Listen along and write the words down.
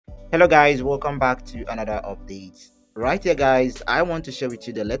Hello guys, welcome back to another update. Right here guys, I want to share with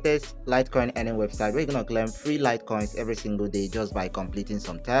you the latest Litecoin earning website where you're gonna claim free Litecoins every single day just by completing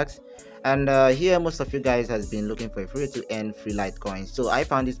some tasks. And here most of you guys has been looking for a free way to earn free Litecoins. So I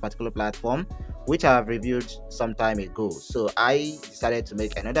found this particular platform which I have reviewed some time ago. So I decided to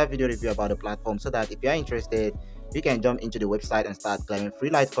make another video review about the platform so that if you're interested, you can jump into the website and start claiming free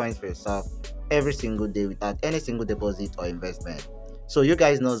Litecoins for yourself every single day without any single deposit or investment. So you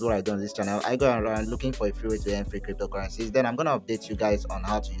guys knows what I do on this channel. I go around looking for a free way to earn free cryptocurrencies. Then I'm gonna update you guys on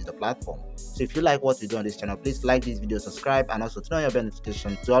how to use the platform. So if you like what we do on this channel, please like this video, subscribe, and also turn on your bell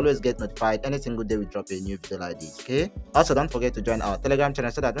notification to always get notified any single day we drop a new video like this. Okay. Also, don't forget to join our Telegram channel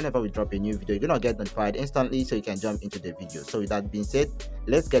so that whenever we drop a new video, you're gonna get notified instantly, so you can jump into the video. So with that being said,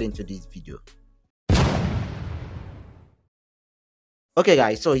 let's get into this video. Okay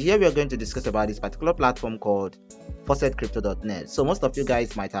guys, so here we are going to discuss about this particular platform called faucetcrypto.net. So most of you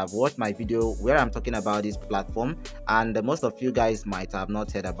guys might have watched my video where I'm talking about this platform, and most of you guys might have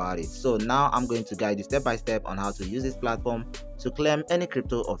not heard about it. So now I'm going to guide you step by step on how to use this platform to claim any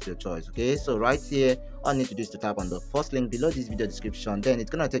crypto of your choice. Okay, so right here, all you need to do is to tap on the first link below this video description. Then it's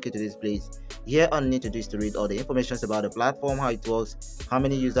gonna take you to this place. Here all you need to do is to read all the information about the platform, how it works, how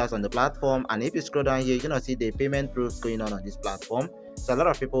many users on the platform, and if you scroll down here, you're gonna see the payment proofs going on this platform. So a lot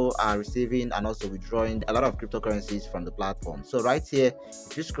of people are receiving and also withdrawing a lot of cryptocurrencies from the platform. So right here,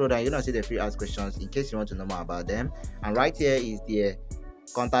 if you scroll down, you're gonna see the free ask questions in case you want to know more about them. And right here is the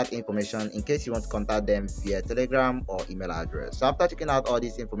contact information in case you want to contact them via Telegram or email address. So after checking out all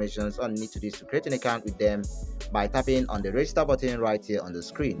these information, all you need to do is to create an account with them by tapping on the register button right here on the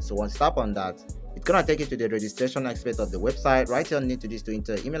screen. So once you tap on that, it's gonna take you to the registration aspect of the website. Right here, you need to do is to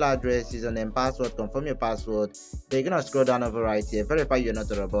enter email address, username, password, confirm your password. Then you're gonna scroll down over right here, verify you're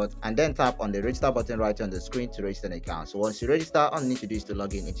not a robot, and then tap on the register button right here on the screen to register an account. So once you register, all you need to do is to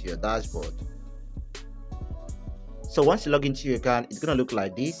log in into your dashboard. So once you log into your account, it's going to look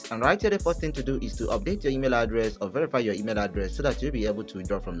like this. And right here, the first thing to do is to update your email address or verify your email address so that you'll be able to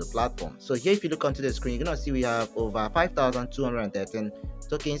withdraw from the platform. So here, if you look onto the screen, you're going to see we have over 5,213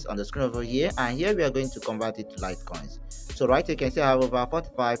 tokens on the screen over here. And here we are going to convert it to Litecoins. So right here, you can see I have over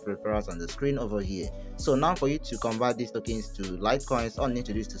 45 referrals on the screen over here. So now for you to convert these tokens to Litecoins, all you need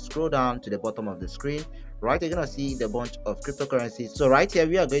to do is to scroll down to the bottom of the screen. Right, you're gonna see the bunch of cryptocurrencies. So right here,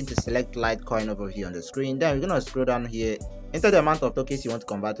 we are going to select Litecoin over here on the screen. Then we're gonna scroll down here, enter the amount of tokens you want to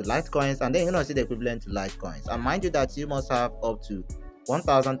convert to Litecoins, and then you're gonna see the equivalent to Litecoins. And mind you that you must have up to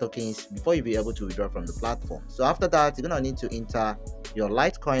 1,000 tokens before you'll be able to withdraw from the platform. So after that, you're gonna need to enter your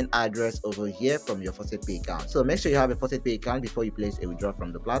Litecoin address over here from your Faucet Pay account. So make sure you have a Faucet Pay account before you place a withdraw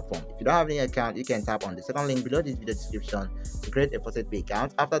from the platform. If you don't have any account, you can tap on the second link below this video description to create a Faucet Pay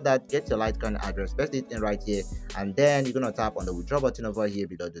account. After that, get your Litecoin address, paste it in right here, and then you're gonna tap on the withdraw button over here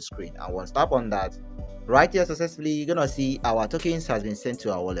below the screen. And once tap on that, right here successfully, you're gonna see our tokens has been sent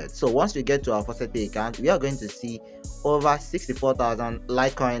to our wallet. So once we get to our Faucet Pay account, we are going to see over 64,000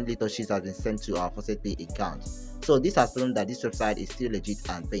 Litecoin Litoshis has been sent to our Faucet Pay account. So this has proven that this website is still legit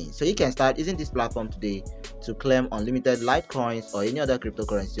and paying. So you can start using this platform today to claim unlimited Litecoins or any other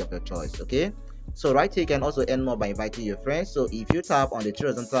cryptocurrency of your choice. Okay, so right here you can also earn more by inviting your friends. So if you tap on the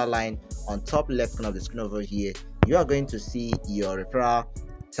horizontal line on top left corner of the screen over here, you are going to see your referral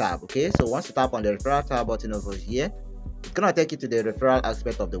tab. Okay, so once you tap on the referral tab button over here, it's gonna take you to the referral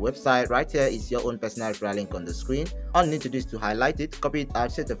aspect of the website. Right here is your own personal referral link on the screen. All you need to do is to highlight it, copy it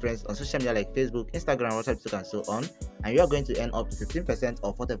out, share it to friends on social media like Facebook, Instagram, WhatsApp, and so on, and you are going to earn up to 15%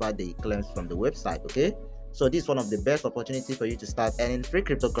 of whatever they claim from the website. Okay, so this is one of the best opportunities for you to start earning free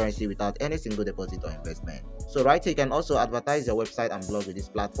cryptocurrency without any single deposit or investment. So right here you can also advertise your website and blog with this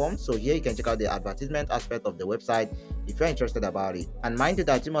platform. So here you can check out the advertisement aspect of the website if you're interested about it. And mind you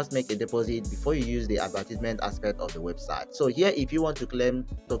that you must make a deposit before you use the advertisement aspect of the website. So here, if you want to claim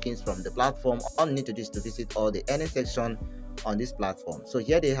tokens from the platform, all you need to do is to visit all the earning section on this platform. So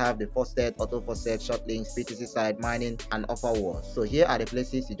here they have the faucet, auto faucet, short links, PTC site, mining, and offer wars. So here are the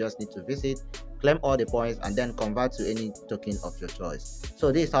places you just need to visit, claim all the points, and then convert to any token of your choice.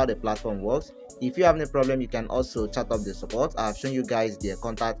 So this is how the platform works. If you have any problem, you can also chat up the support. I have shown you guys their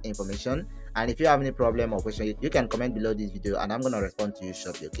contact information, and if you have any problem or question, you can comment below this video and I'm gonna respond to you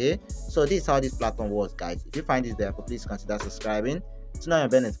shortly. Okay, so this is how this platform works, guys. If you find this helpful, please consider subscribing, turn on your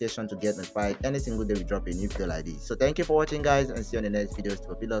bell notification to get notified any single day we drop a new video like this. So thank you for watching, guys, and see you on the next videos.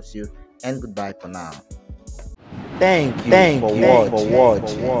 Hope you loves you, and goodbye for now. Thank you for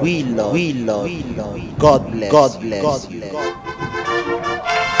watching. We love you. God bless you.